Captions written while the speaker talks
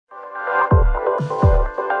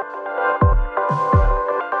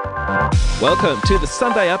Welcome to the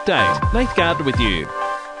Sunday Update. Nate Gardner with you.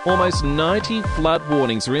 Almost 90 flood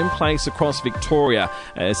warnings are in place across Victoria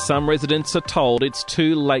as some residents are told it's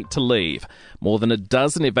too late to leave. More than a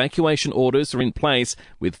dozen evacuation orders are in place,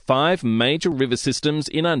 with 5 major river systems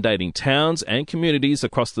inundating towns and communities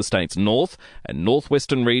across the state's north and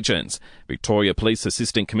northwestern regions. Victoria Police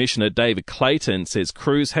Assistant Commissioner David Clayton says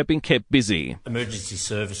crews have been kept busy. Emergency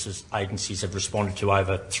services agencies have responded to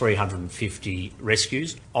over 350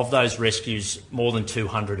 rescues. Of those rescues, more than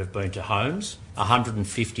 200 have been to homes,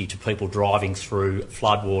 150 to people driving through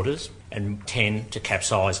floodwaters, and 10 to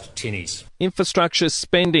capsized tinnies. Infrastructure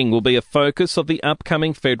spending will be a focus of the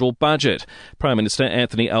upcoming federal budget. Prime Minister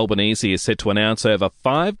Anthony Albanese is set to announce over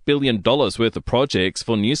 $5 billion worth of projects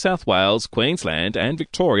for New South Wales, Queensland and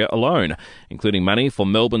Victoria alone, including money for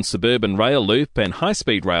Melbourne's suburban rail loop and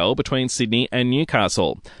high-speed rail between Sydney and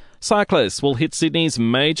Newcastle. Cyclists will hit Sydney's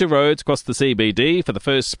major roads across the CBD for the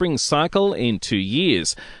first spring cycle in 2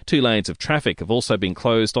 years. 2 lanes of traffic have also been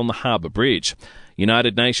closed on the Harbour Bridge.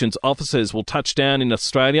 United Nations officers will touch down in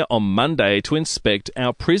Australia on Monday to inspect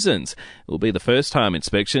our prisons. It will be the first time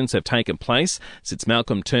inspections have taken place since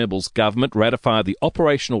Malcolm Turnbull's government ratified the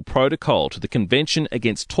operational protocol to the Convention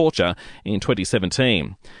Against Torture in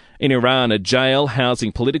 2017. In Iran, a jail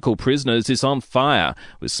housing political prisoners is on fire,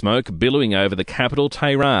 with smoke billowing over the capital,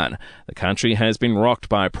 Tehran. The country has been rocked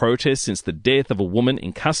by protests since the death of a woman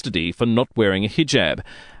in custody for not wearing a hijab.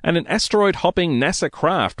 And an asteroid-hopping NASA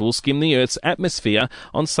craft will skim the Earth's atmosphere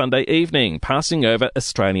on Sunday evening, passing over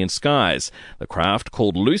Australian skies. The craft,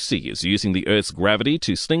 called Lucy, is using the Earth's gravity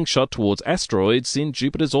to slingshot towards asteroids in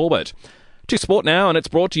Jupiter's orbit. To sport now, and it's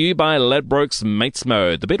brought to you by Ladbrokes Mates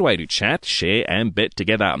Mode, the better way to chat, share and bet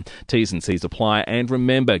together. T's and C's apply, and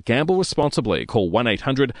remember, gamble responsibly. Call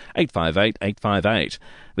 1-800-858-858.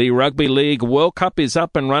 The Rugby League World Cup is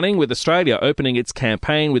up and running, with Australia opening its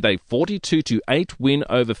campaign with a 42-8 win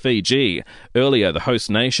over Fiji. Earlier, the host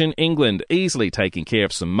nation, England, easily taking care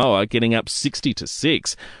of Samoa, getting up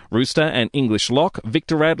 60-6. Rooster and English lock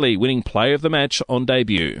Victor Radley winning Player of the Match on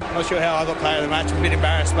debut. Not sure how I got Player of the Match. I'm a bit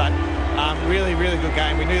embarrassed, but really good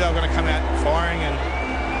game. We knew they were going to come out firing,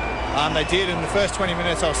 and they did. In the first 20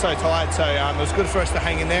 minutes, I was so tired, so it was good for us to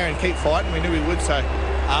hang in there and keep fighting. We knew we would, so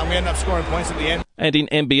we ended up scoring points at the end. And in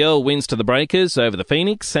NBL, wins to the Breakers over the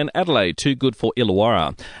Phoenix and Adelaide, too good for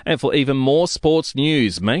Illawarra. And for even more sports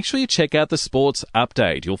news, make sure you check out the Sports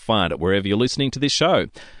Update. You'll find it wherever you're listening to this show.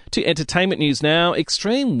 To entertainment news now,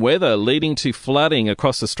 extreme weather leading to flooding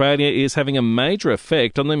across Australia is having a major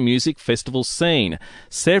effect on the music festival scene.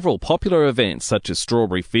 Several popular events such as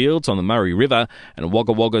Strawberry Fields on the Murray River and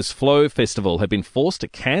Wagga Wagga's Flow Festival have been forced to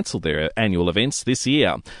cancel their annual events this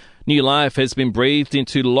year. New life has been breathed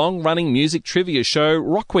into long-running music trivia show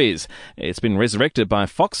Rock Quiz. It's been resurrected by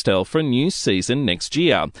Foxtel for a new season next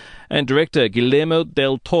year. And director Guillermo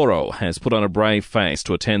del Toro has put on a brave face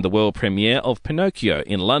to attend the world premiere of Pinocchio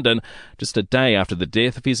in London just a day after the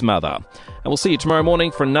death of his mother. And we'll see you tomorrow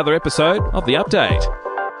morning for another episode of The Update.